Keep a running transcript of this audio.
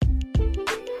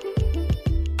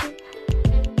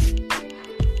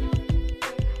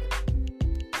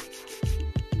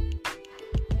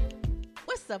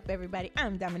up, everybody?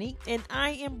 I'm Dominique. And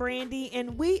I am Brandy,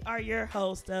 and we are your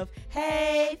host of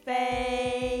Hey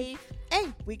Faith,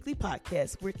 a weekly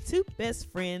podcast where two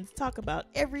best friends talk about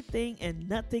everything and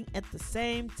nothing at the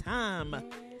same time. That's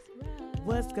right.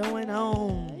 What's going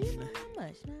on? Not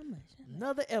much.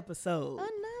 Another episode. Another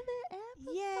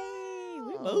episode. Yay!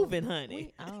 We're moving,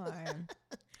 honey. We are.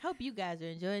 Hope you guys are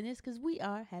enjoying this because we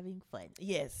are having fun.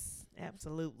 Yes,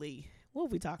 absolutely. What are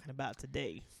we talking about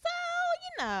today? So,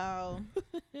 I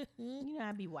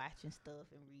be watching stuff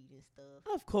and reading stuff.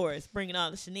 Of course, bringing all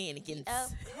the shenanigans.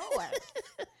 Of course.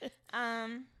 So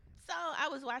I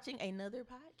was watching another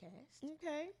podcast.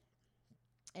 Okay.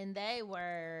 And they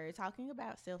were talking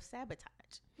about self-sabotage.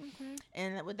 Okay.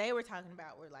 And what they were talking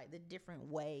about were like the different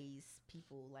ways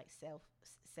people like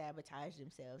self-sabotage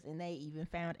themselves. And they even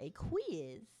found a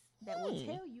quiz that will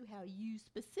tell you how you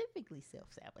specifically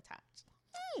self-sabotage.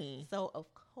 So,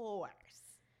 of course,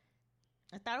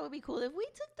 I thought it would be cool if we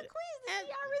took the quiz and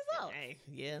see our results. Hey,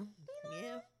 yeah.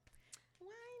 Yeah.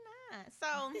 Why not?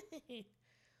 So,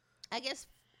 I guess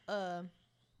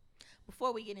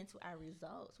before we get into our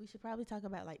results, we should probably talk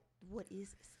about like what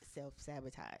is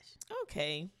self-sabotage.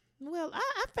 Okay. Well,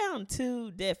 I found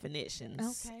two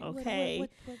definitions. Okay.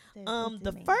 What's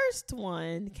the mean? first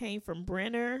one came from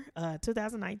Brenner,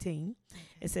 2019. Okay.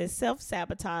 It says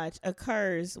self-sabotage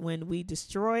occurs when we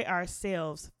destroy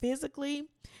ourselves physically,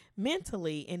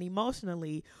 mentally, and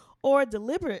emotionally, or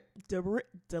deliberately,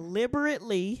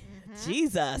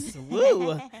 Jesus,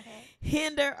 woo,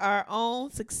 hinder our own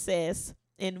success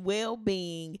and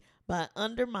well-being by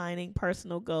undermining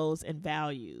personal goals and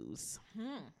values.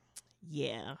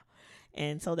 Yeah.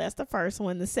 And so that's the first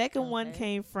one. The second one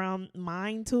came from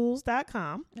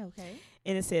mindtools.com. Okay.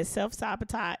 And it says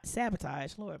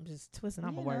sabotage. Lord, I'm just twisting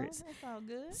all my words. That's all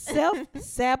good.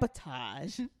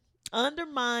 Self-sabotage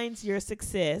undermines your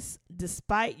success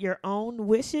despite your own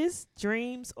wishes,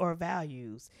 dreams, or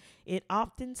values. It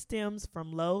often stems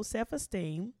from low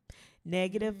self-esteem,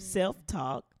 negative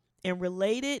self-talk, and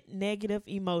related negative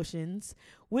emotions,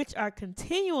 which are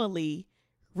continually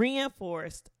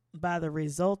reinforced by the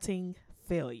resulting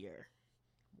failure.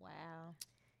 Wow.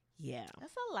 Yeah.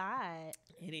 That's a lot.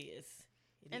 It is.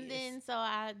 Then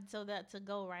to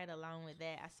go right along with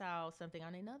that, I saw something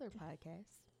on another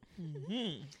podcast.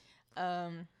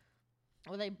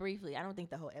 Well, they briefly, I don't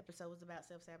think the whole episode was about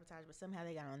self-sabotage, but somehow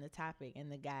they got on the topic,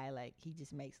 and the guy, like, he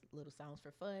just makes little songs for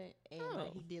fun, and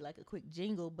like, he did like a quick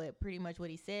jingle, but pretty much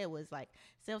what he said was like,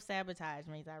 self-sabotage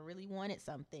means I really wanted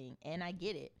something and I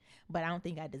get it, but I don't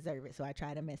think I deserve it, so I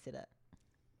try to mess it up.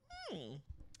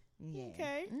 Yeah.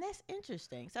 Okay. And that's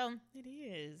interesting. So It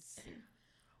is.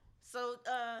 So,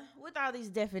 with all these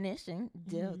definitions,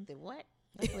 what?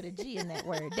 I put a G in that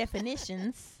word.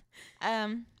 Definitions.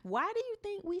 Why do you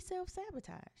think we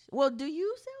self-sabotage? Well, do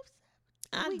you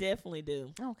I definitely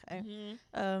do. Okay.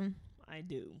 I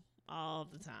do all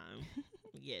the time.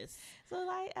 Yes. So,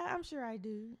 like, I'm sure I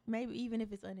do. Maybe even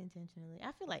if it's unintentionally.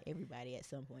 I feel like everybody at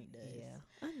some point does. Yeah.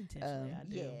 Unintentionally, I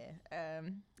do. Yeah.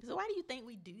 So why do you think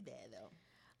we do that though?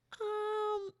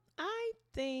 I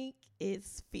think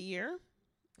it's fear.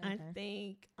 Okay. I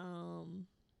think,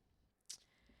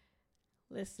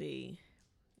 let's see.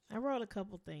 I wrote a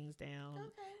couple things down. Okay.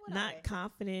 What are Not they?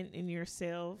 confident in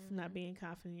yourself, not being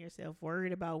confident in yourself,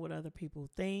 worried about what other people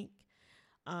think.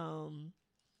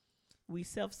 We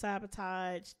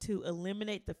self-sabotage to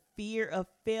eliminate the fear of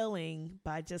failing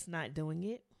by just not doing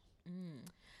it.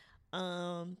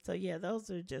 So yeah,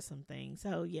 those are just some things.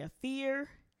 So yeah, fear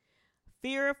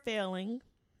of failing,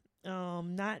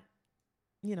 not,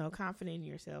 confident in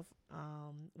yourself,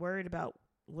 worried about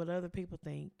what other people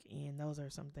think. And those are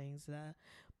some things that I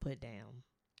put down.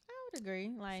 I would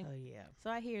agree. Like, So yeah. so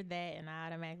I hear that and I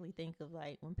automatically think of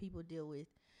like when people deal with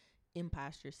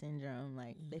imposter syndrome,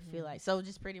 like they feel like, so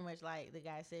just pretty much like the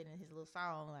guy said in his little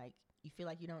song, like you feel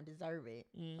like you don't deserve it,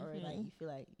 or like you feel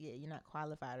like you're not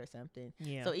qualified or something.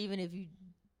 Yeah. So even if you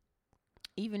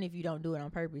don't do it on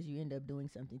purpose, you end up doing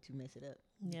something to mess it up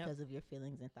because of your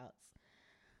feelings and thoughts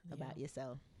about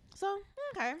yourself. So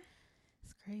okay,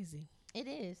 It's crazy. it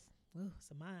is. Ooh,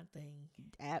 it's a mind thing.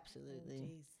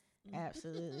 Absolutely. Oh,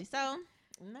 Absolutely. So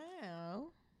now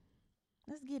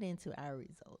let's get into our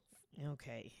results.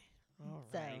 Okay. All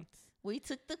So, right. We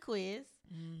took the quiz.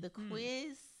 The Mhm.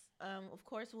 quiz, of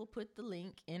course, we'll put the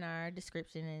link in our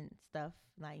description and stuff,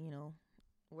 like,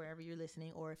 wherever you're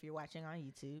listening, or if you're watching on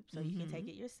YouTube, so you can take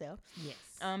it yourself.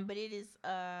 Yes. But it is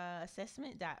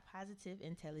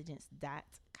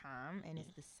assessment.positiveintelligence.com, and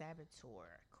it's the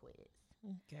Saboteur quiz.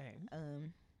 Okay.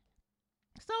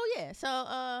 So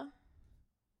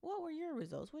what were your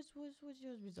results? What's your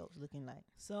results looking like?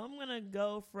 So I'm going to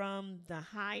go from the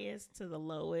highest to the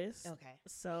lowest. Okay.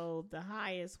 So the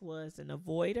highest was an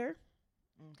avoider.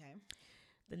 Okay.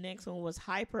 The next one was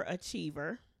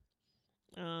hyperachiever.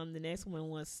 The next one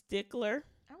was stickler.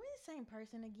 Are we the same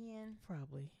person again?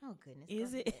 Probably. Oh, goodness.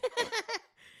 Is it?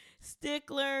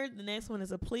 Stickler. The next one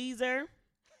is a pleaser.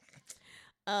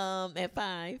 At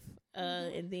 5.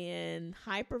 And then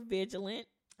hypervigilant.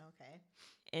 Okay.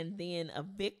 And then a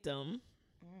victim.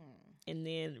 And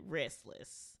then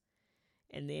restless.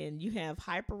 And then you have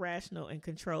hyper rational and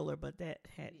controller, but that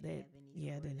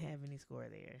didn't have any score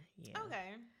there. Yeah.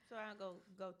 Okay. So I'll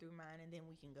go through mine, and then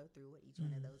we can go through what each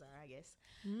one of those are, I guess.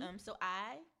 So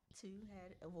I too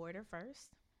had avoider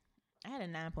first. I had a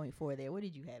 9.4 there. What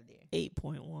did you have there?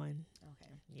 8.1.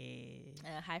 Okay.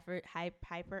 Yeah.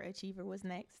 Hyper achiever was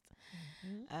next.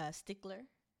 Stickler,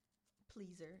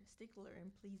 pleaser. Stickler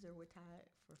and pleaser were tied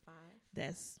for 5.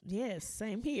 That's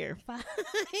same here. 5.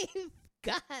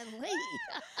 Golly.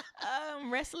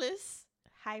 Restless,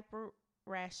 hyper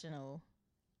rational,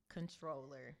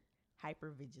 controller,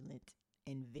 hyper vigilant,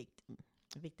 and victim.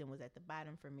 Victim was at the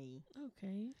bottom for me.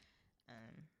 Okay. I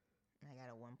got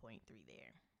a 1.3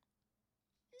 there.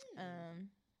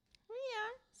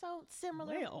 Yeah, so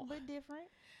similar but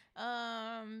different.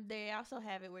 They also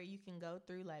have it where you can go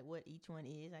through like what each one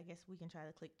is. I guess we can try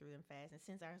to click through them fast. And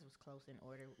since ours was close in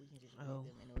order, we can just read them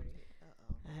in order.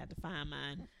 I had to find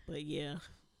mine, but yeah.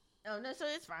 Oh no, so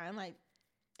it's fine. Like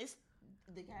it's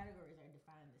the categories are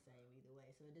defined the same either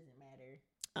way, so it doesn't matter.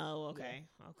 Oh, okay,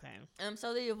 okay.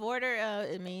 So the avoider,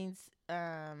 it means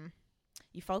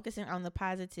you focusing on the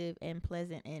positive and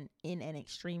pleasant and in an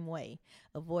extreme way,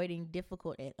 avoiding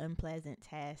difficult and unpleasant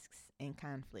tasks and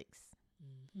conflicts.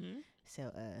 So,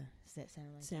 does that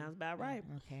sound like sounds about right?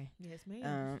 Okay. Yes,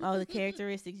 ma'am. The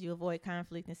characteristics: you avoid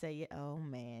conflict and say, "Oh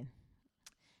man,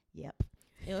 yep."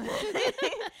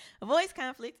 Avoids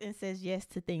conflict and says yes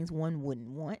to things one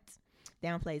wouldn't want.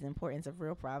 Downplays the importance of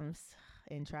real problems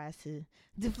and tries to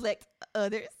deflect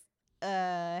others.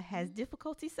 Has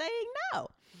difficulty saying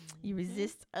no. You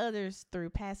resist others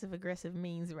through passive aggressive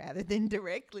means rather than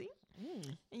directly.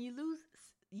 And you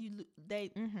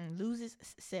loses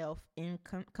self in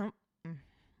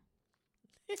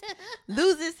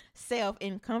loses self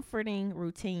in comforting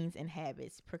routines and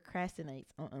habits.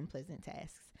 Procrastinates on unpleasant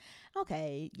tasks.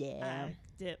 Okay, yeah,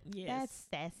 yes,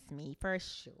 that's me for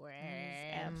sure.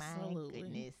 Yes, absolutely. My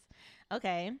goodness.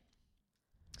 Okay.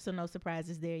 So no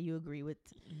surprises there. You agree with.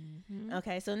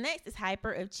 Okay, so next is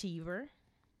hyperachiever.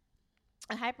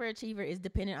 A hyperachiever is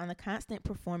dependent on the constant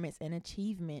performance and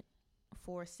achievement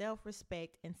for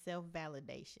self-respect and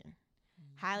self-validation.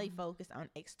 Highly focused on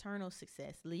external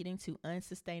success, leading to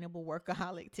unsustainable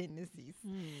workaholic tendencies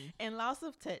and loss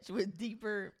of touch with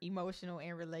deeper emotional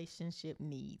and relationship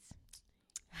needs.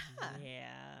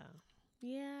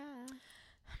 Yeah.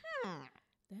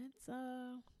 That's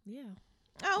yeah.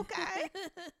 Okay.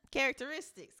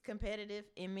 Characteristics: competitive,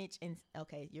 image, and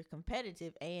you're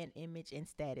competitive and image and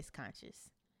status conscious.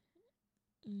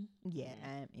 Yeah,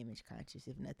 I am image conscious,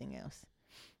 if nothing else.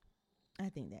 I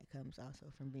think that comes also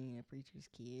from being a preacher's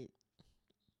kid.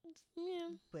 Yeah,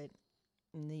 but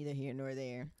neither here nor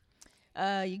there.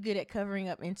 You're good at covering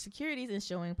up insecurities and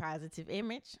showing positive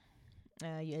image.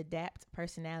 You adapt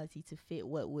personality to fit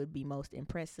what would be most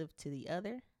impressive to the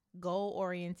other.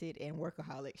 Goal-oriented and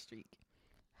workaholic streak.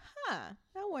 I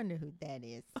wonder who that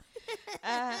is.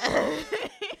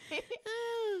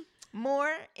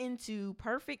 More into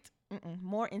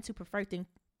perfecting.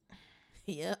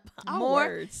 Yep.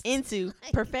 More into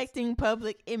perfecting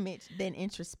public image than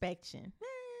introspection.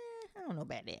 I don't know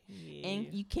about that. Yeah.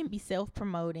 And you can be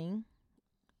self-promoting.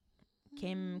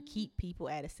 Can keep people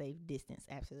at a safe distance.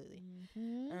 Absolutely.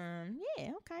 Yeah.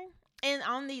 Okay. And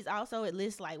on these also, it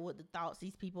lists like what the thoughts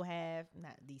these people have.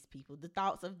 Not these people. The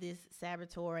thoughts of this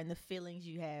saboteur and the feelings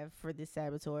you have for this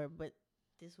saboteur. But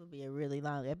this would be a really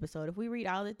long episode if we read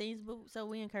all the things. But so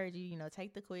we encourage you,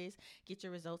 take the quiz, get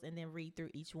your results, and then read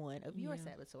through each one of your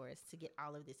saboteurs to get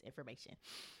all of this information.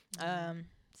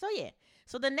 So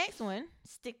the next one,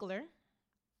 stickler.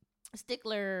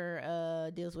 Stickler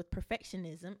deals with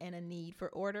perfectionism and a need for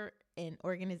order and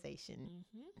organization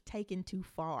taken too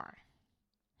far.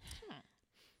 I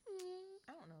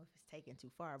don't know if it's taken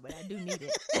too far, but I do need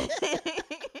it.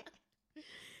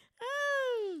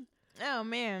 Oh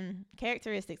man,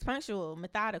 characteristics: punctual,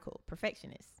 methodical,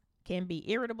 perfectionist. Can be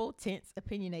irritable, tense,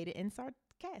 opinionated, and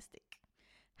sarcastic.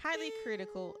 Highly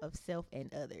critical of self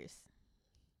and others.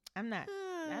 I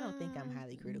don't think I'm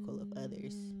highly critical of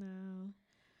others. No.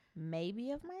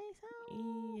 Maybe of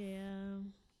myself. Yeah.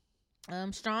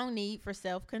 Strong need for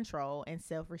self-control and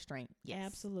self-restraint. Yes.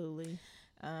 Absolutely.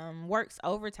 Works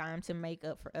overtime to make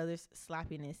up for others'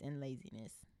 sloppiness and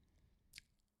laziness.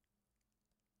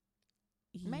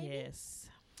 Maybe. Yes.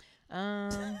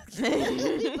 Think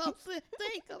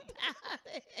about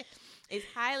it. It's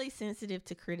highly sensitive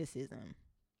to criticism.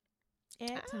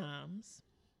 At times.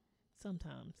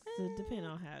 Sometimes. It depends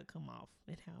on how it come off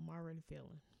and how I'm already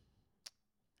feeling.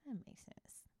 That makes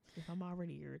sense. If I'm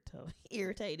already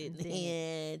irritated,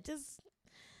 then just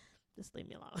leave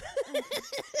me alone.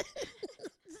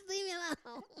 Just leave me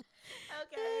alone.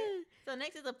 Okay. So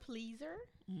next is a pleaser.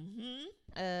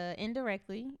 Mm-hmm.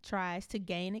 Indirectly tries to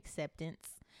gain acceptance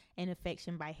and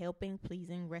affection by helping,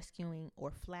 pleasing, rescuing,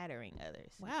 or flattering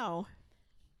others. Wow.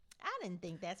 I didn't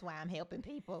think that's why I'm helping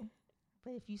people.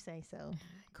 But if you say so,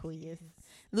 quiz.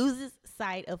 Loses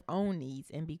sight of own needs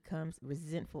and becomes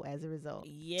resentful as a result.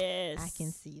 Yes. I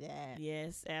can see that.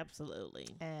 Yes, absolutely.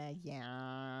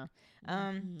 Yeah.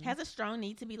 Has a strong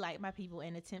need to be liked by people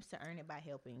and attempts to earn it by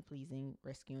helping, pleasing,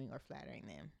 rescuing, or flattering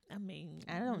them. I mean,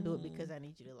 I don't do it because I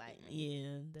need you to like me.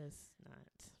 Yeah, that's not.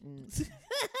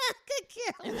 Could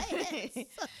care less.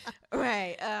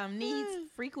 Right.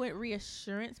 Needs frequent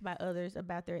reassurance by others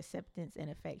about their acceptance and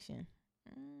affection.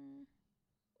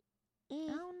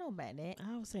 I don't know about that.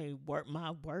 I would say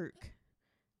my work,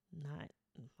 not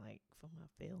like for my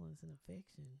feelings and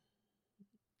affection.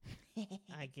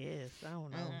 I guess. I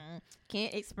don't know.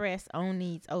 Can't express own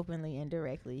needs openly and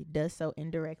directly. Does so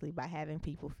indirectly by having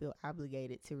people feel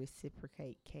obligated to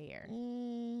reciprocate care. I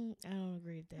don't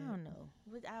agree with that. I don't know.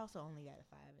 But I also only got a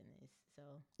 5 in this. So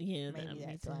yeah, maybe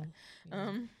that's why.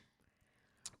 Yeah.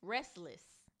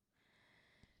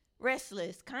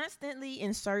 Restless, constantly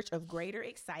in search of greater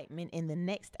excitement in the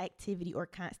next activity or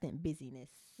constant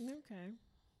busyness. Okay.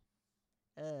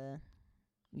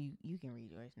 You can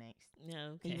read yours next.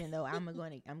 Yeah. Okay. Even though I'm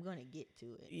gonna get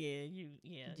to it.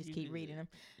 Yeah. Just keep reading them.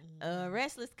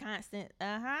 Restless,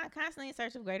 constantly in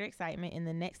search of greater excitement in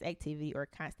the next activity or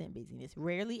constant busyness.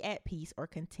 Rarely at peace or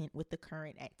content with the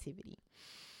current activity.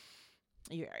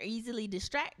 You're easily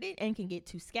distracted and can get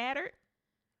too scattered.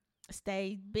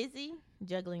 Stay busy,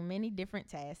 juggling many different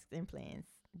tasks and plans.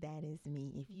 That is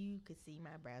me. If you could see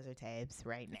my browser tabs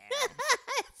right now.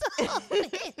 So many.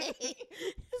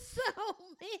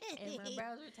 And my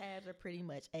browser tabs are pretty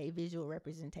much a visual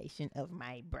representation of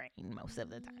my brain most of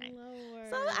the time. Lord.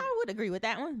 So I would agree with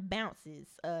that one. Bounces,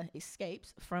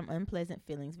 escapes from unpleasant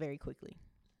feelings very quickly.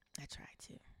 I try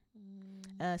to.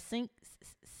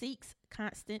 Seeks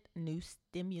constant new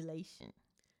stimulation.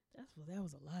 That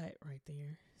was a lot right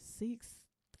there. Seeks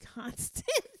constant.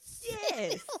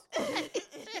 Yes.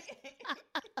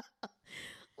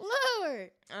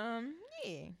 Lord. Yeah.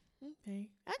 Okay.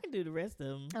 I can do the rest of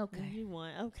them. Okay. You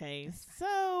want? Okay.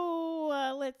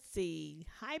 So let's see.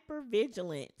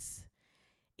 Hypervigilance.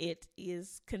 It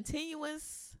is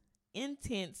continuous,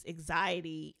 intense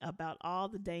anxiety about all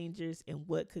the dangers and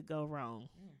what could go wrong.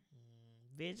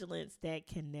 Vigilance that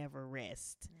can never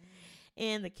rest.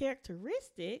 And the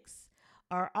characteristics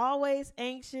are always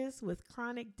anxious with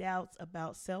chronic doubts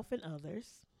about self and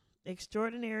others,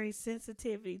 extraordinary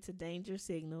sensitivity to danger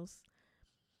signals,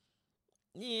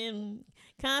 and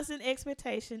constant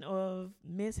expectation of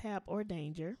mishap or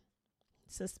danger,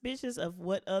 suspicious of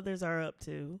what others are up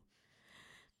to.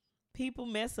 People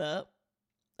mess up,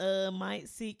 might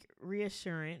seek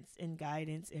reassurance and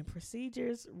guidance in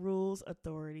procedures, rules,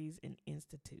 authorities, and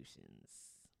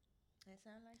institutions. That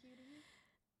sound like you to me?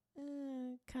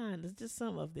 Kind of, just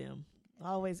some of them.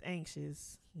 Always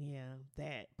anxious. Yeah,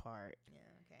 that part. Yeah,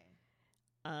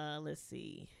 okay. Let's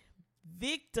see.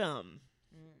 Victim.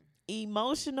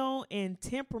 Emotional and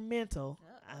temperamental.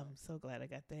 I'm so glad I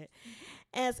got that.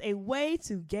 As a way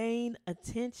to gain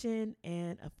attention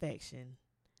and affection.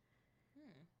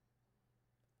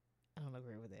 I don't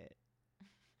agree with that.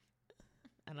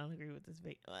 I don't agree with this.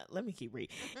 Let me keep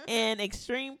reading. An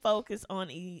extreme focus on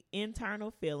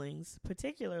internal feelings,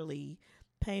 particularly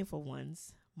painful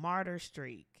ones. Martyr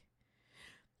streak.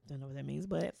 Don't know what that means,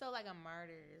 but so like a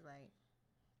martyr is like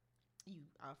you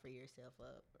offer yourself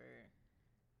up, or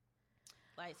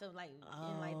like so like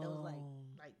in like those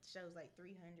like shows like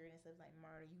 300 and stuff like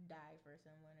martyr, you die for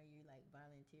someone or you like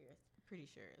volunteer. Pretty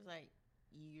sure it's like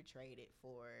you're traded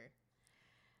for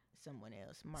someone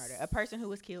else. Martyr, a person who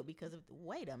was killed because of.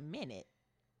 Wait a minute.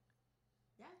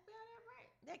 Did I spell that right?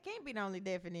 That can't be the only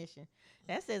definition.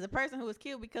 That says a person who was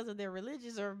killed because of their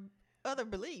religious or other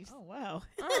beliefs. Oh wow.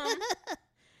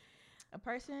 A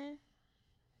person.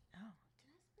 Oh,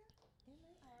 did I spell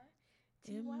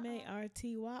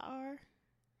MARTYR?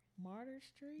 Martyr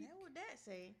streak. What would that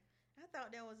say? I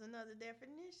thought that was another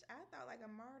definition. I thought like a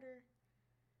martyr.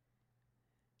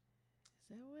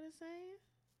 that what it's saying?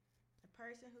 A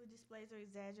person who displays or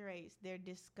exaggerates their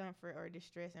discomfort or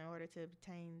distress in order to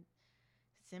obtain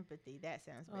sympathy. That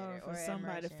sounds better. Or for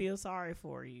somebody to feel sorry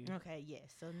for you. Okay,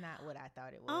 yes. So not what I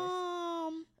thought it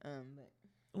was. But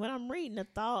when I'm reading the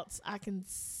thoughts, I can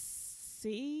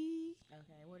see.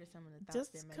 Okay, what are some of the thoughts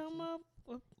just that make come you, up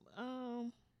with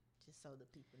just so the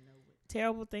people know what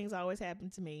terrible things always happen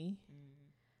to me.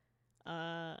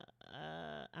 Mm.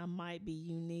 I might be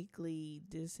uniquely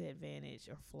disadvantaged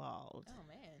or flawed. Oh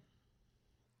man.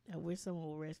 I wish someone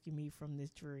would rescue me from this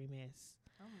dreary mess.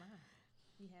 Oh my.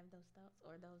 You have those thoughts,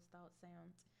 or those thoughts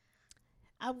sound?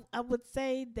 I would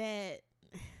say that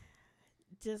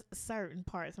just certain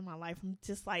parts of my life, I'm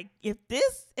just like, if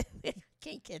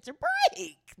can't catch a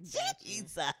break.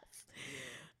 Jesus. Yeah.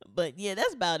 But yeah,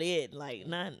 that's about it. Like,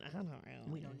 not, I don't know.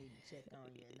 We don't need to check on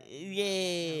you.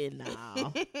 Yeah,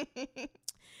 no.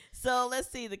 So let's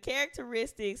see. The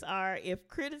characteristics are, if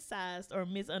criticized or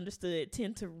misunderstood,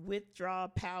 tend to withdraw,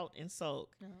 pout, and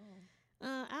sulk. Oh.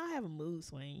 I'll have a mood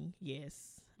swing.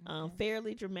 Yes. Okay.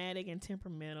 Fairly dramatic and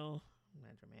temperamental.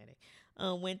 Not dramatic.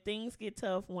 When things get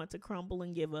tough, want to crumble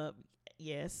and give up.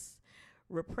 Yes.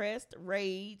 Repressed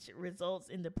rage results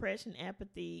in depression,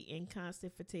 apathy, and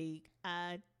constant fatigue.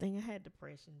 I think I had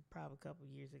depression probably a couple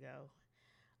years ago.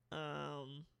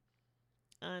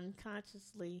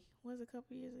 Unconsciously, was it a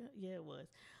couple years ago? Yeah, it was.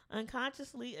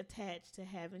 Unconsciously attached to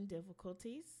having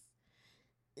difficulties.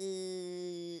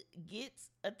 Gets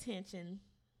attention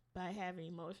by having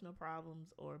emotional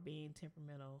problems or being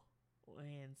temperamental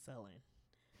and sullen,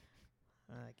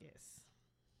 I guess.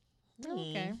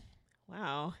 Okay.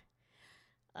 Wow.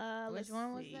 Which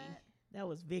one was that? That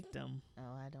was victim.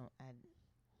 Oh, that was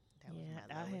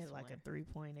my I lowest had like one. a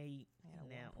 3.8 I in had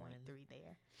that one. 1.3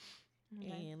 there.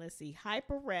 Okay. And let's see,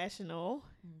 hyper rational.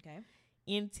 Okay.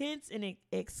 Intense and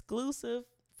exclusive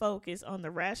focus on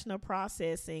the rational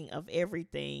processing of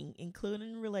everything,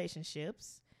 including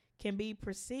relationships, can be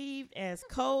perceived as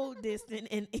cold, distant,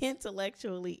 and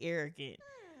intellectually arrogant.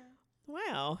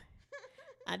 Wow.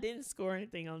 I didn't score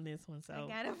anything on this one, so I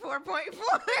got a 4.4.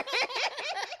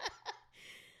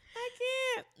 I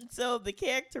can't. So the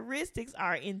characteristics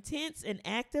are intense and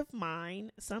active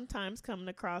mind, sometimes coming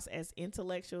across as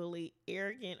intellectually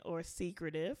arrogant or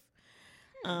secretive.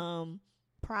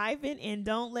 Private and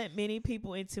don't let many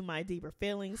people into my deeper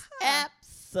feelings.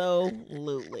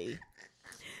 Absolutely.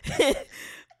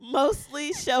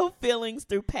 Mostly show feelings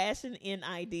through passion in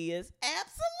ideas.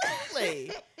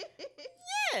 Absolutely.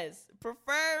 Yes.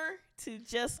 Prefer to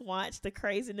just watch the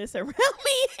craziness around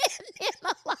me and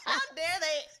analyze. How dare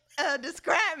they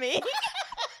describe me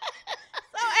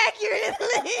so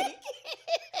accurately?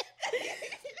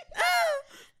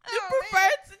 You prefer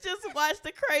to just watch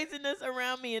the craziness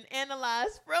around me and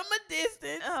analyze from a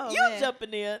distance. Oh, you jump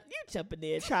in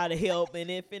there, try to help, and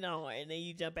if it don't, and then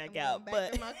you jump back out.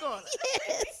 Back in my corner.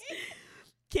 Yes,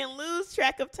 can lose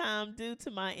track of time due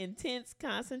to my intense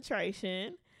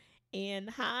concentration and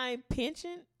high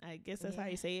penchant, I guess that's how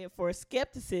you say it, for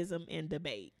skepticism and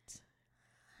debate.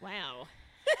 Wow.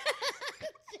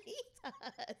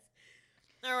 Jesus.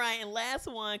 All right, and last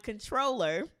one,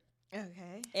 controller.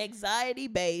 Okay. Anxiety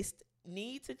based,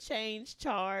 need to change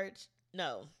charge.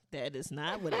 No, that is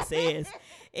not what it says.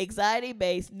 Anxiety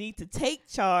based, need to take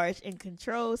charge and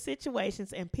control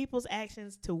situations and people's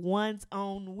actions to one's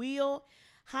own will.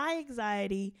 High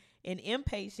anxiety and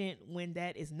impatient when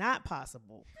that is not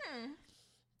possible.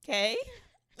 Okay.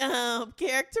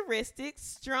 Characteristics,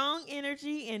 strong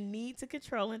energy and need to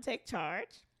control and take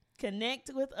charge.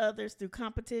 Connect with others through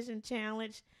competition,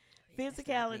 challenge,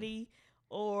 physicality,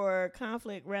 or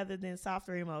conflict rather than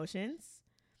softer emotions.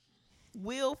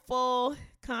 Willful,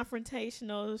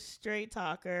 confrontational, straight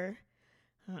talker.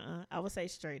 I would say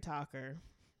straight talker,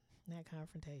 not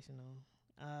confrontational.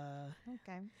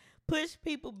 Okay. Push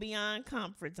people beyond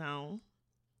comfort zone.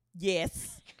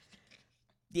 Yes.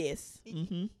 Yes.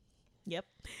 Mm-hmm. Yep.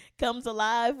 Comes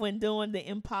alive when doing the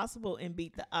impossible and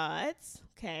beat the odds.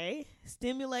 Okay.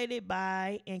 Stimulated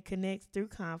by and connects through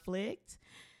conflict.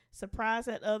 Surprised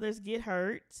that others get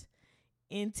hurt.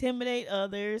 Intimidate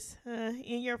others.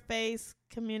 In your face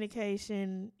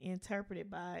communication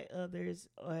interpreted by others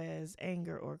as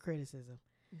anger or criticism.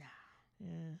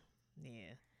 Nah.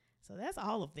 Yeah. So that's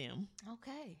all of them.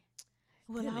 Okay.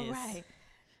 Well, all right.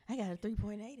 I got a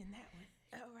 3.8 in that one.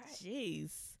 All right.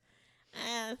 Jeez.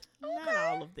 Not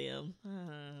all of them.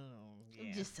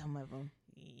 Yeah. Just some of them.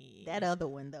 Yeah. That other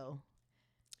one, though,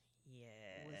 was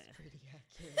Yeah. pretty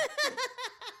accurate.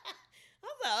 I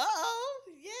was like, oh,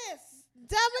 yes.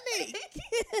 Dominique.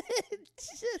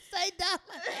 Just say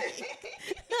Dominique.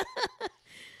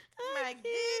 My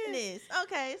goodness.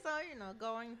 Okay, so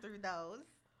going through those,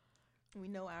 we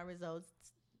know our results.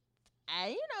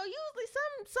 Usually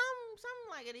some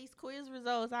like these quiz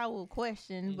results I will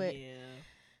question, but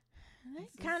they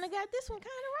kind of got this one kind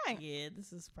of right. Yeah,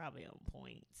 this is probably on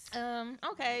points.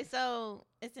 Okay, so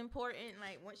it's important,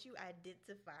 like, once you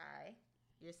identify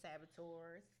your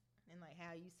saboteurs and like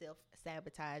how you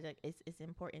self-sabotage, like, it's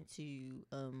important to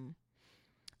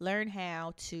learn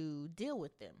how to deal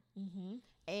with them. Mm-hmm.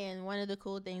 And one of the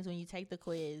cool things when you take the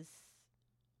quiz,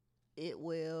 it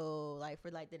will, like,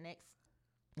 for like the next,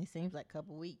 it seems like a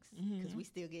couple weeks, because we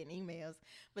still getting emails,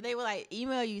 but they will like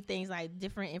email you things like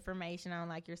different information on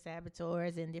like your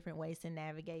saboteurs and different ways to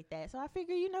navigate that. So I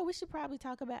figure, we should probably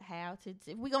talk about how to,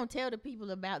 if we're going to tell the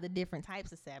people about the different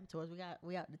types of saboteurs,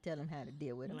 we ought to tell them how to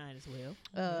deal with them. Might as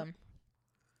well.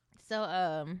 So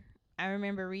I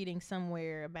remember reading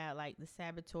somewhere about like the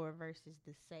saboteur versus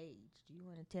the sage. Do you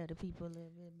want to tell the people a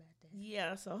little bit about that?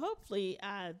 Yeah, so hopefully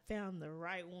I found the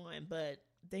right one, but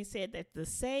they said that the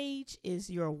sage is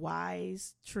your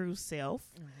wise, true self.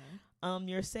 Mm-hmm.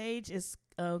 Your sage is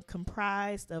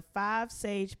comprised of 5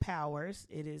 sage powers.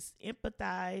 It is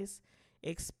empathize,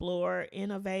 explore,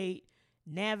 innovate,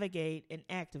 navigate, and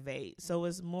activate. Mm-hmm. So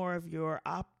it's more of your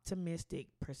optimistic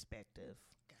perspective.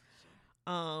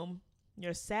 Gotcha.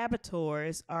 Your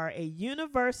saboteurs are a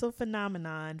universal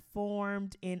phenomenon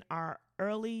formed in our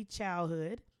early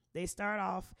childhood. They start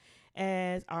off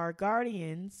as our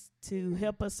guardians to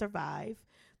help us survive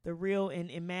the real and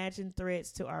imagined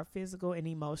threats to our physical and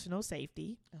emotional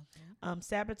safety. Okay.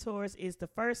 Saboteurs is the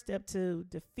first step to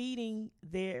defeating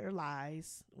their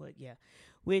lies,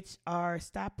 which are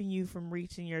stopping you from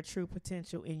reaching your true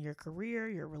potential in your career,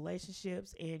 your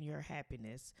relationships, and your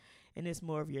happiness. And it's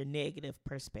more of your negative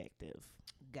perspective.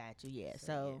 Gotcha. Yeah.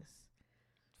 So yes.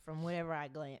 From whatever I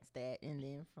glanced at, and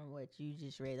then from what you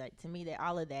just read, like, to me, that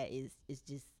all of that is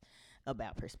just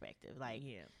about perspective. Like,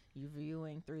 you're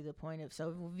viewing through the point of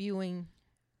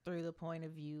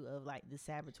view of like the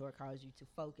saboteur causes you to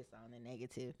focus on the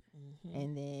negative,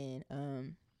 and then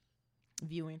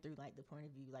viewing through like the point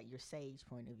of view, like your sage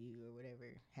point of view, or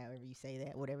however you say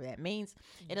that, whatever that means,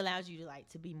 it allows you to like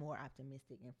to be more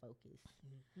optimistic and focused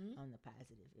on the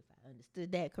positive. If I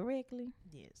understood that correctly.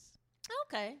 Yes.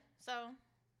 Okay.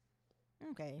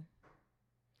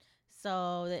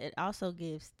 So it also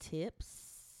gives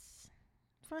tips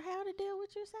for how to deal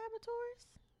with your saboteurs.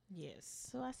 Yes.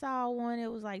 So I saw one.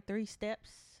 It was like 3 steps.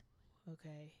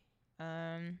 Okay.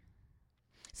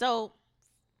 So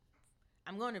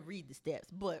I'm going to read the steps,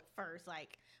 but first,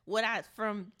 like,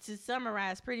 to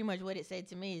summarize, pretty much what it said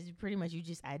to me is pretty much you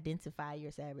just identify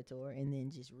your saboteur and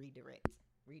then just redirect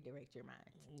your mind.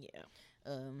 Yeah.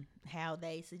 How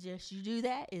they suggest you do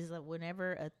that is like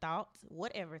whatever thought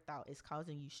is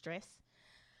causing you stress,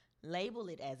 label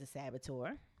it as a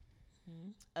saboteur,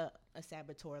 a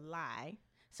saboteur lie,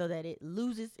 so that it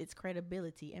loses its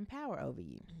credibility and power over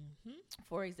you. Mm-hmm.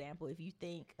 For example, if you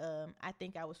think, I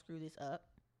think I will screw this up,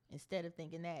 instead of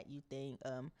thinking that, you think,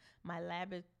 my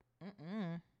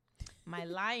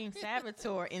lying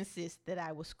saboteur insists that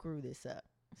I will screw this up.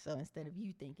 So instead of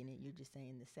you thinking it, you're just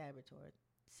saying the saboteur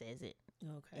says it.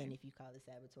 Okay. And if you call the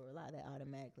saboteur a lie, that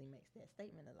automatically makes that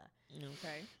statement a lie.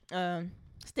 Okay.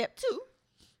 Step 2.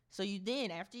 So you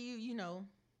then, after you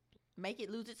make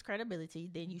it lose its credibility,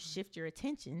 then you shift your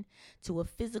attention to a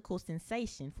physical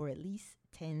sensation for at least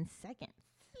 10 seconds.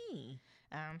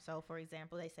 So for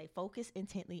example, they say focus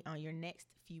intently on your next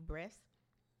few breaths.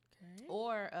 Okay.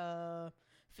 Or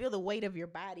feel the weight of your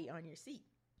body on your seat.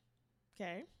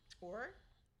 Okay. Or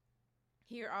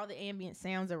hear all the ambient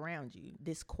sounds around you.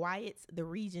 This quiets the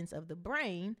regions of the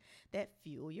brain that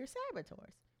fuel your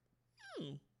saboteurs.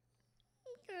 Okay.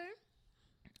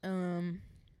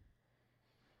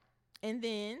 And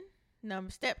then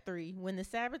step 3, when the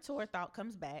saboteur thought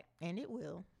comes back, and it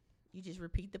will, you just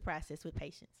repeat the process with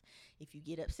patience. If you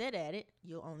get upset at it,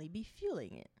 you'll only be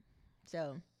fueling it.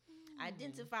 So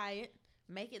identify it,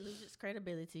 make it lose its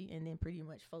credibility, and then pretty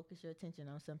much focus your attention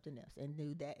on something else, and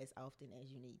do that as often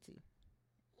as you need to.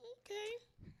 Okay.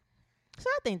 So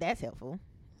I think that's helpful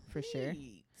for sure.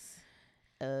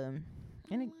 And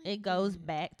it goes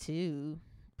back to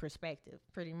perspective.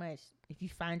 Pretty much, if you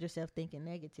find yourself thinking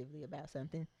negatively about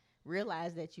something,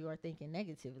 realize that you are thinking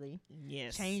negatively.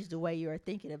 Yes. Change the way you are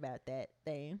thinking about that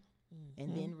thing,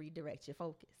 and then redirect your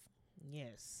focus.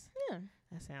 Yes. Yeah.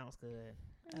 That sounds good.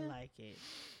 Yeah. I like it.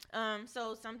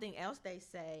 So something else they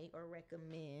say or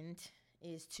recommend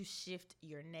is to shift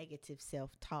your negative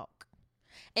self-talk.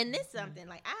 And this something,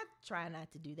 like, I try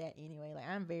not to do that anyway. Like,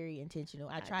 I'm very intentional.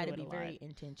 I try to be very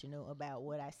intentional about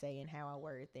what I say and how I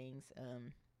word things.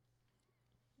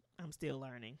 I'm still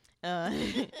learning.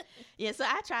 Yeah, so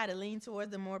I try to lean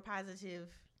towards the more positive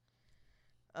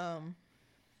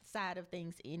side of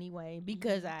things anyway,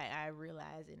 because I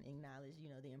realize and acknowledge,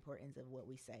 the importance of what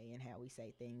we say and how we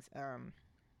say things.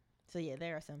 So yeah,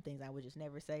 there are some things I would just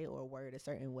never say or word a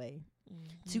certain way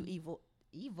to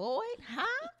avoid, huh?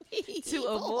 to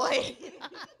avoid,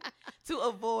 to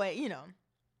avoid,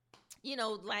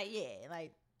 like, yeah,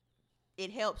 like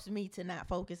it helps me to not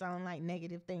focus on like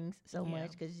negative things so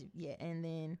much, because and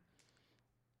then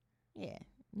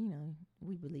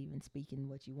we believe in speaking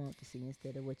what you want to see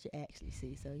instead of what you actually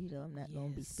see. So I'm not gonna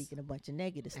be speaking a bunch of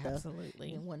negative stuff.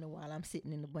 Absolutely. And wonder while I'm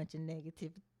sitting in a bunch of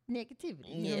negativity.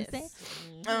 You know what I'm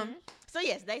saying? So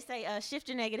yes, they say shift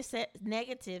your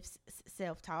negative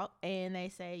self-talk, and they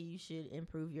say you should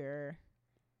improve your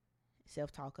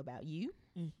self-talk about you.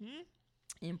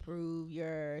 Improve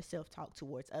your self-talk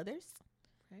towards others.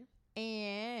 Okay.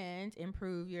 And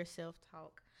improve your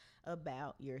self-talk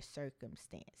about your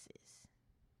circumstances.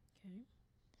 Okay.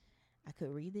 I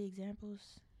could read the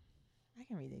examples. I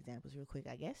can read the examples real quick,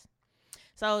 I guess.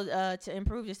 So to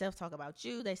improve your self-talk about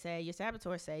you, they say your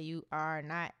saboteurs say you are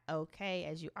not okay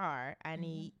as you are. I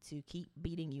need to keep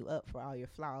beating you up for all your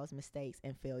flaws, mistakes,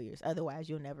 and failures. Otherwise,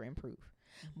 you'll never improve.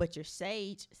 But your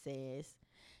sage says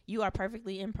you are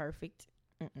perfectly imperfect.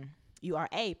 You are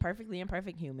a perfectly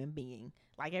imperfect human being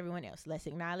like everyone else. Let's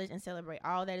acknowledge and celebrate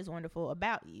all that is wonderful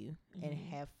about you and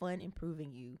have fun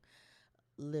improving you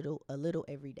a little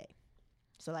every day.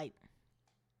 So like,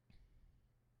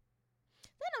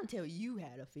 they don't tell you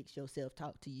how to fix your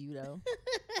self-talk to you though.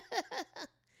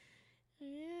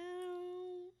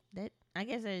 That, I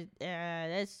guess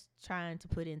that's trying to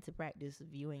put into practice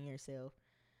viewing yourself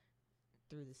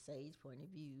through the sage point of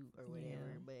view or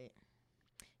whatever. But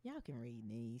y'all can read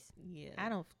these. Yeah. I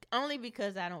don't, only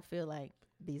because I don't feel like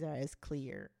these are as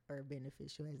clear or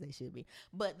beneficial as they should be.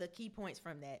 But the key points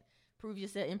from that: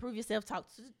 improve your self-talk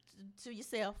to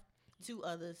yourself, to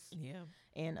others. Yeah.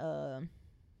 And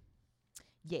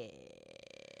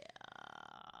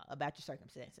about your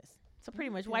circumstances. So pretty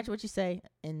much watch what you say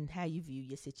and how you view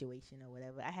your situation or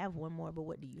whatever. I have one more, but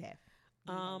what do you have?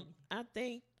 I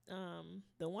think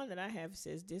the one that I have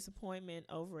says disappointment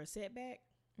over a setback.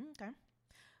 Okay.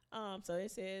 So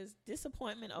it says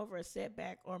disappointment over a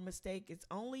setback or mistake is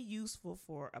only useful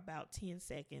for about 10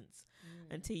 seconds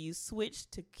until you switch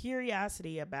to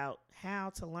curiosity about how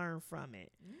to learn from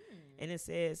it. And it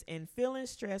says, and feeling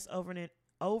stress over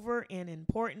an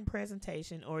important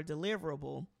presentation or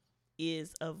deliverable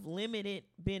is of limited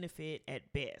benefit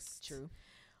at best. True.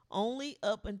 Only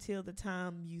up until the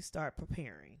time you start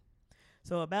preparing.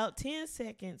 So about 10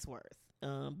 seconds worth.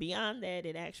 Beyond that,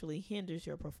 it actually hinders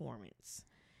your performance.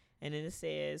 And then it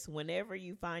says, whenever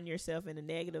you find yourself in a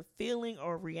negative feeling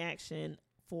or reaction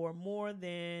for more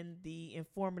than the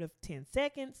informative 10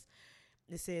 seconds,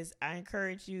 it says, I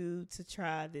encourage you to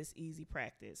try this easy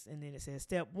practice. And then it says,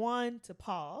 step 1, to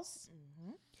pause.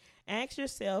 Ask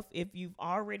yourself if you've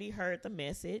already heard the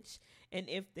message and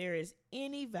if there is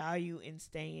any value in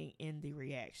staying in the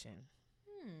reaction.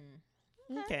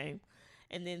 Okay.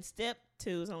 And then step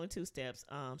 2 is only 2 steps.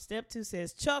 Step 2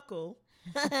 says, chuckle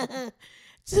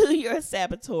to your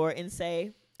saboteur and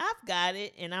say, I've got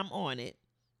it and I'm on it.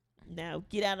 Now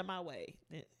get out of my way.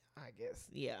 I guess.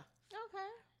 Yeah. Okay.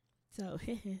 So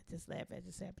just laugh at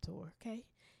your saboteur. Okay.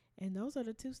 And those are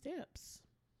the 2 steps.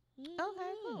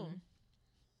 Okay, cool.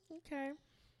 Okay.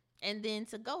 And then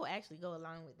to go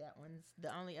along with that one,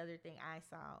 the only other thing I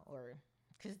saw, or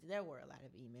because there were a lot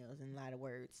of emails and a lot of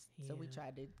words, so we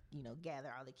tried to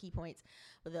gather all the key points.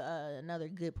 But another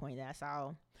good point that I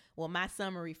saw, well, my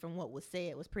summary from what was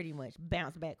said was pretty much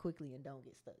bounce back quickly and don't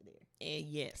get stuck there. And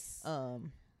yes.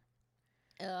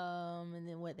 And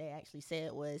then what they actually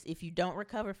said was, if you don't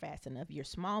recover fast enough, your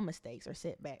small mistakes or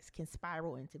setbacks can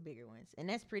spiral into bigger ones. And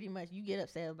that's pretty much, you get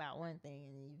upset about one thing,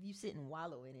 and if you sit and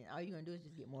wallow in it, all you're gonna do is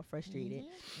just get more frustrated,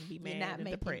 be mad and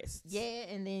depressed. Yeah,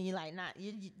 and then you're like,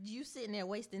 you sitting there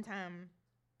wasting time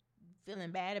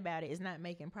feeling bad about it is not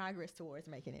making progress towards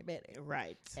making it better,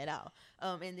 right? At all.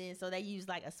 And then so they use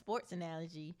like a sports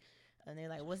analogy, and they're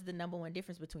like, what's the number one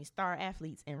difference between star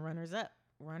athletes and runners up?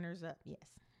 Yes.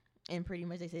 And pretty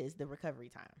much they say it's the recovery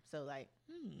time. So like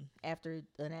after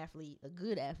a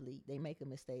good athlete, they make a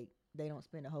mistake, they don't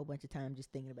spend a whole bunch of time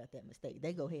just thinking about that mistake.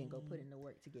 They go ahead and go put in the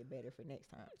work to get better for next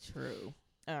time. True.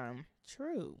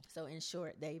 True. So in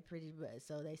short, they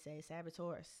say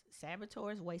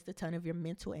saboteurs waste a ton of your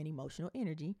mental and emotional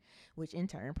energy, which in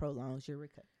turn prolongs your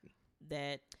recovery.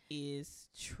 That is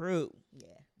true.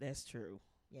 Yeah. That's true.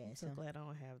 Yeah. I'm so glad I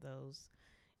don't have those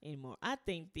anymore. I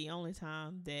think the only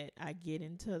time that I get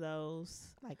into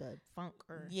those, like a funk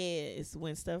or it's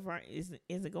when stuff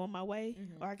isn't going my way,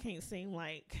 or I can't seem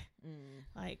like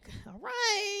all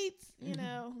right, you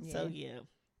know. Yeah. So yeah,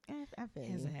 I feel it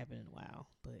hasn't you. happened in a while,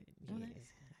 but yeah, Okay. I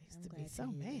used I'm to be glad to so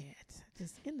hear that. mad,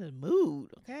 just in the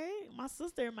mood. Okay, my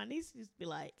sister and my niece used to be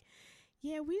like,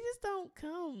 "Yeah, we just don't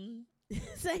come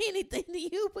say anything to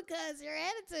you because your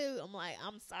attitude." I'm like,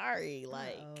 "I'm sorry,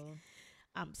 like." Uh-oh.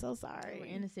 I'm so sorry. We're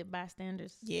innocent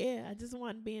bystanders. Yeah, I just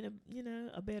wanted to be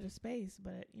in a better space,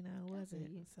 but it wasn't.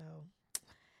 you. So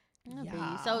I feel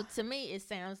yeah. you. So to me, it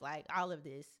sounds like all of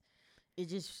this, it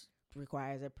just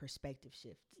requires a perspective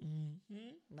shift.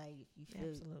 Like you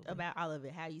feel Absolutely. about all of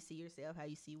it, how you see yourself, how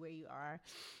you see where you are.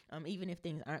 Even if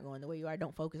things aren't going the way you are,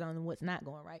 don't focus on what's not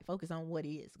going right. Focus on what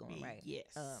is going right.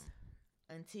 Yes.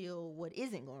 Until what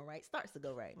isn't going right starts to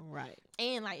go right. Right.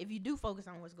 And like if you do focus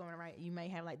on what's going right, you may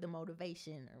have like the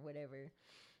motivation or whatever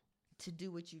to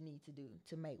do what you need to do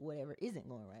to make whatever isn't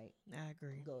going right. I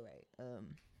agree. Go right.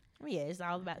 Yeah, it's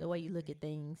all about the way you look at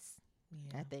things.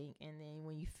 Yeah. I think, and then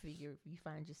when you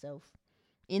find yourself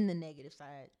in the negative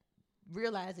side,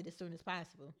 realize it as soon as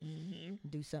possible.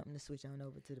 Do something to switch on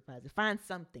over to the positive. Find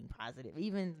something positive,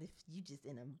 even if you just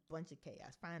in a bunch of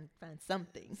chaos. Find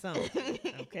something. Something.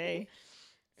 Okay.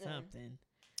 Something.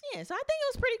 Yeah, so I think it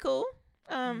was pretty cool.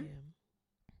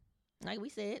 Like we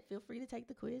said, feel free to take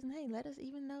the quiz, and hey, let us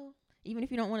know. Even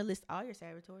if you don't want to list all your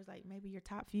saboteurs, like maybe your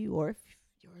top few, or if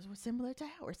yours were similar to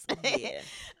ours.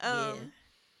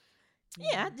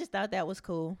 Yeah, I just thought that was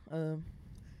cool.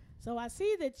 So I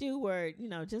see that you were,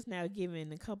 just now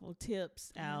giving a couple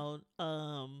tips out.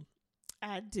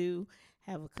 I do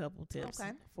have a couple tips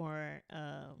for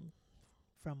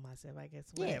from myself, I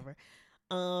guess, whatever.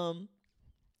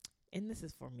 And this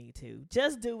is for me too.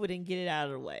 Just do it and get it out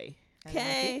of the way.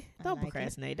 Okay? Don't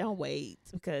procrastinate. Don't wait,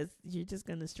 because you're just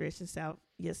gonna stress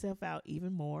yourself out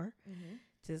even more.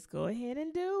 Just go ahead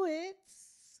and do it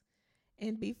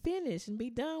and be finished and be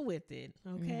done with it.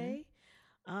 Okay?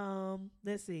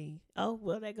 Let's see. Oh,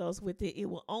 well, that goes with it. It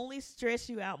will only stress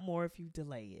you out more if you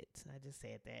delay it. I just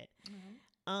said that.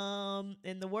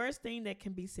 And the worst thing that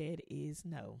can be said is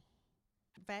no.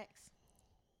 Facts.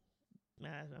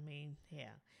 I mean,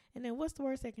 yeah. And then what's the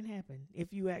worst that can happen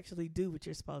if you actually do what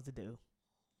you're supposed to do?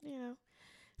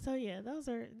 So yeah, those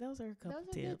are a couple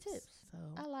tips. Good tips. So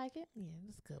I like it. Yeah,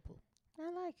 just a couple.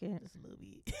 I like it. Just a little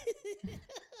bit.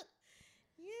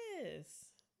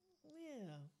 Yes.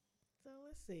 Yeah. So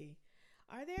let's see.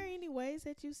 Are there any ways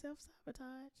that you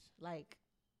self-sabotage? Like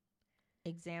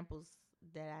examples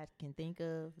that I can think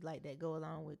of, like that go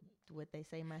along with what they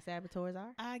say my saboteurs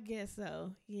are? I guess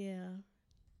so. Yeah.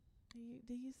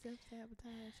 Do you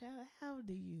self-sabotage? How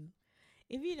do you?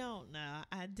 If you don't know,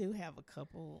 I do have a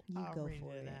couple. You go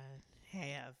for it. I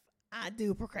have. I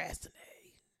do procrastinate.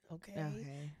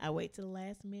 Okay. I wait till the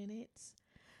last minute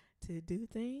to do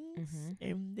things,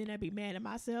 and then I be mad at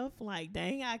myself. Like,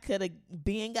 dang, I could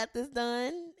have got this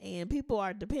done, and people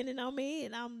are depending on me,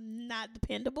 and I'm not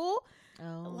dependable.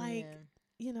 Go ahead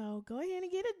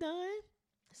and get it done.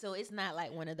 So it's not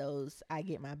like one of those I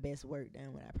get my best work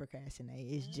done when I procrastinate.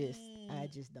 It's just I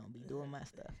just don't be doing my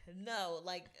stuff. No,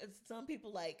 like some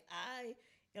people, like I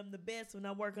am the best when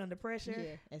I work under pressure.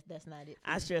 Yeah, that's not it.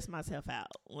 I stress myself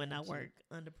out when I work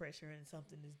under pressure and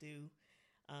something is due.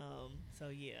 So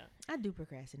yeah, I do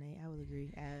procrastinate. I will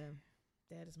agree.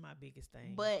 That is my biggest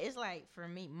thing. But it's like for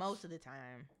me, most of the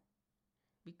time,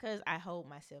 because I hold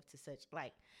myself to such,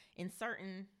 like in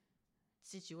certain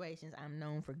situations, I'm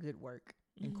known for good work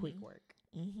and quick work.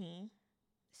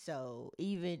 So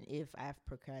even if I've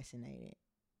procrastinated,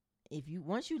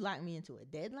 once you lock me into a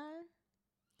deadline,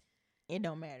 it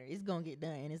don't matter. It's gonna get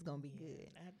done and it's gonna be good.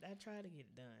 I try to get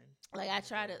it done. Like I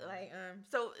try to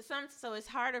so it's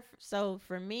harder. So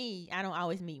for me, I don't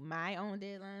always meet my own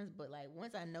deadlines, but like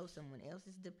once I know someone else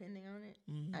is depending on it,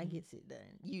 I get it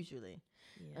done usually.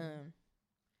 Yeah.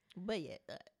 But yeah,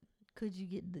 could you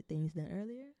get the things done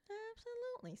earlier?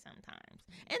 Absolutely, sometimes.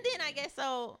 And then I guess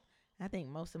so. I think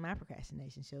most of my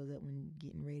procrastination shows up when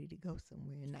getting ready to go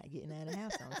somewhere and not getting out of the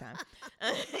house on time.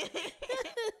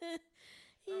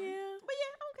 Yeah. But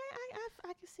yeah, okay.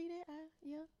 I can see that.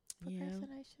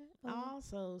 Procrastination. I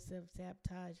also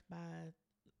self-sabotage by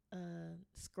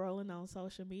scrolling on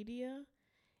social media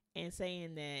and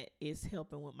saying that it's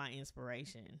helping with my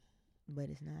inspiration. But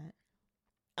it's not.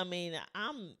 I mean,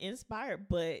 I'm inspired,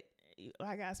 but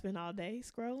I gotta spend all day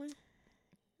scrolling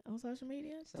on social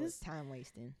media. So it's time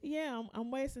wasting. Yeah,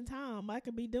 I'm wasting time. I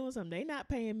could be doing something. They not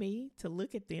paying me to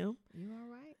look at them. You all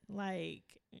right? Like,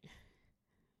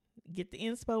 get the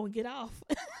inspo and get off.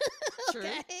 True.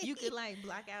 You could like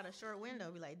block out a short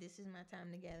window, be like, "This is my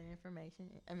time to gather inspiration,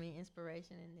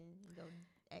 and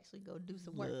then go do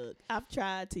some work." Look, I've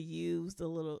tried to use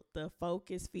the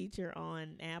focus feature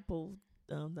on Apple,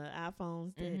 the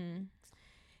iPhones,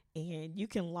 and you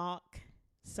can lock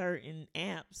certain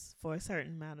apps for a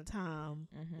certain amount of time.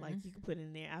 Like you can put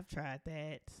in there. I've tried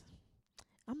that.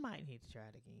 I might need to try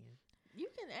it again. You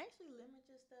can actually limit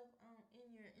your stuff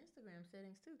in your Instagram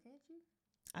settings too, can't you?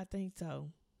 I think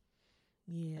so.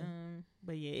 Yeah.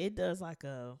 But yeah, it does like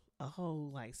a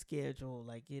whole like schedule.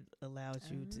 Like it allows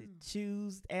you to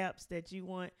choose apps that you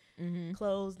want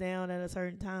closed down at a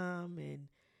certain time, and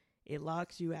it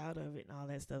locks you out of it and all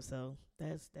that stuff. So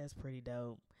that's pretty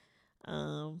dope.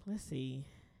 Let's see.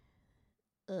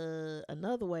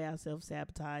 Another way I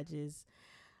self-sabotage is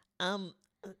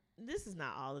this is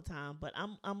not all the time, but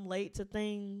I'm late to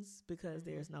things because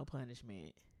there's no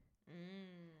punishment.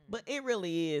 But it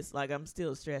really is like I'm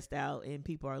still stressed out and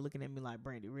people are looking at me like,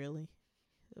 Brandy, really?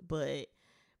 But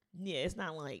yeah, it's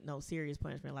not like no serious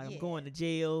punishment like I'm going to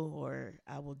jail or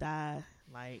I will die.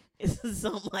 Like it's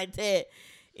something like that.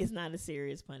 It's not a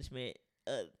serious punishment.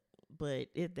 But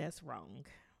that's wrong.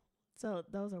 So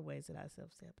those are ways that I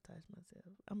self-sabotage myself.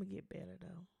 I'm going to get better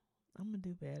though. I'm going to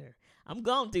do better. I'm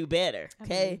going to do better.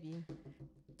 Okay.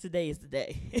 Today is the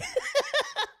day.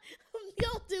 I'm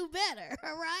going to do better.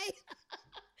 All right.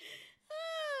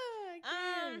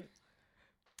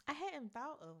 I hadn't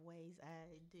thought of ways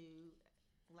I do,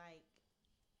 like,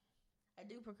 I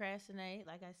do procrastinate.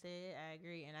 Like I said, I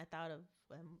agree. And I thought of,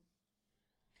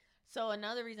 so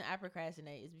another reason I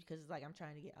procrastinate is because it's like I'm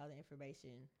trying to get all the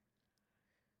information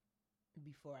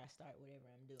before I start whatever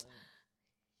I'm doing.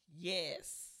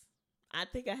 Yes. I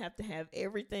think I have to have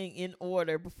everything in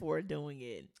order before doing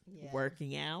it. Yeah.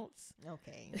 Working out.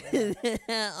 Okay. Well.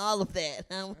 All of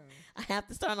that. I have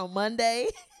to start on Monday.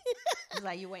 It's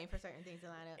like you're waiting for certain things to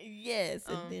line up. Yes,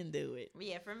 and then do it.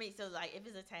 Yeah, for me, so like if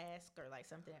it's a task or like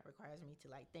something that requires me to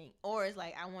like think, or it's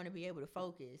like I want to be able to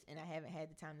focus and I haven't had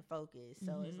the time to focus,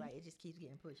 so it's like it just keeps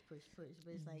getting pushed. But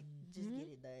it's like just get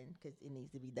it done because it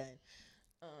needs to be done.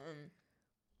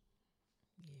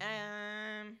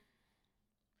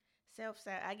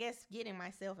 I guess getting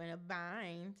myself in a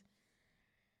bind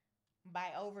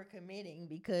by overcommitting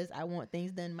because I want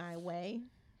things done my way.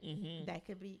 That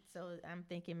could be. So I'm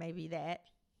thinking maybe that.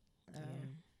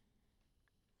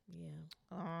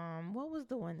 What was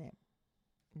the one that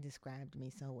described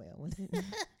me so well? Was it?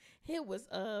 It was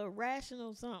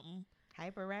rational something.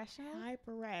 Hyper rational.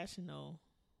 Hyper rational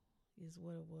is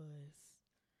what it was.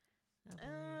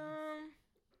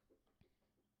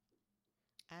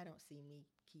 I don't see me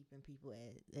keeping people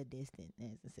at a distance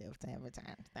as a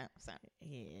self-sabotage. So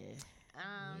yeah.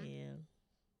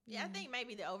 Yeah, I think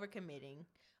maybe the overcommitting,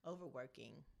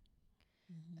 overworking.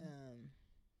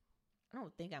 I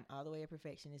don't think I'm all the way a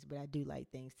perfectionist, but I do like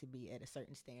things to be at a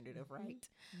certain standard of right.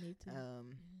 Me too.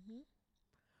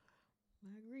 I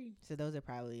agree. So those are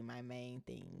probably my main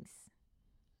things.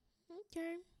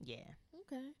 Okay. Yeah.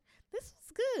 Okay. This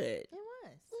was good. It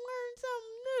was. Learn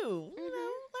something new. You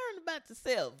know, learn about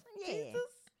yourself. Yeah.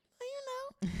 Jesus.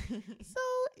 So,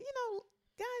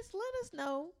 guys, let us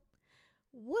know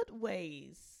what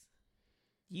ways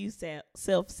you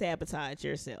self-sabotage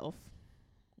yourself.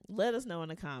 Let us know in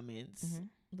the comments.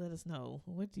 Let us know.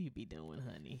 What do you be doing,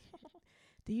 honey?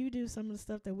 Do you do some of the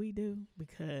stuff that we do?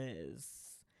 Because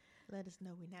let us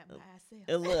know we're not by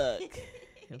ourselves.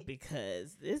 Look,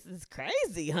 because this is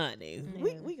crazy, honey.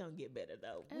 Yeah. We gonna get better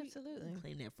though. Absolutely. We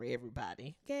clean that for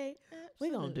everybody. Okay. We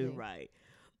gonna do right.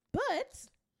 But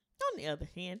on the other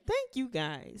hand, thank you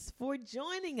guys for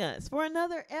joining us for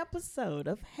another episode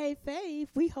of Hey Fave.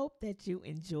 We hope that you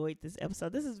enjoyed this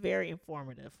episode. This is very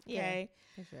informative. Okay.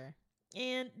 Yeah, for sure.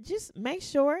 And just make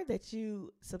sure that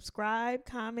you subscribe,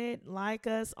 comment, like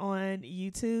us on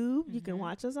YouTube. You can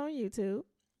watch us on YouTube.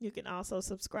 You can also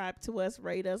subscribe to us,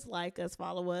 rate us, like us,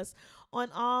 follow us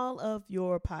on all of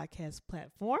your podcast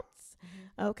platforms.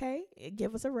 Okay.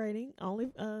 Give us a rating.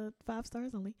 Only 5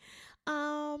 stars only.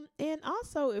 And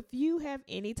also, if you have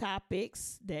any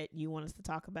topics that you want us to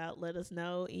talk about, let us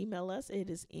know. Email us.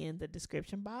 It is in the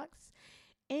description box.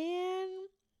 And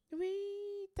we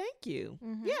thank you.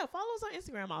 Yeah, follow us on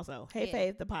Instagram also. Hey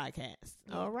Faith, the podcast.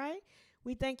 Yeah. All right.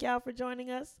 We thank y'all for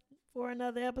joining us for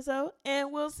another episode,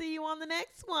 and we'll see you on the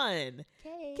next one.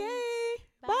 Okay.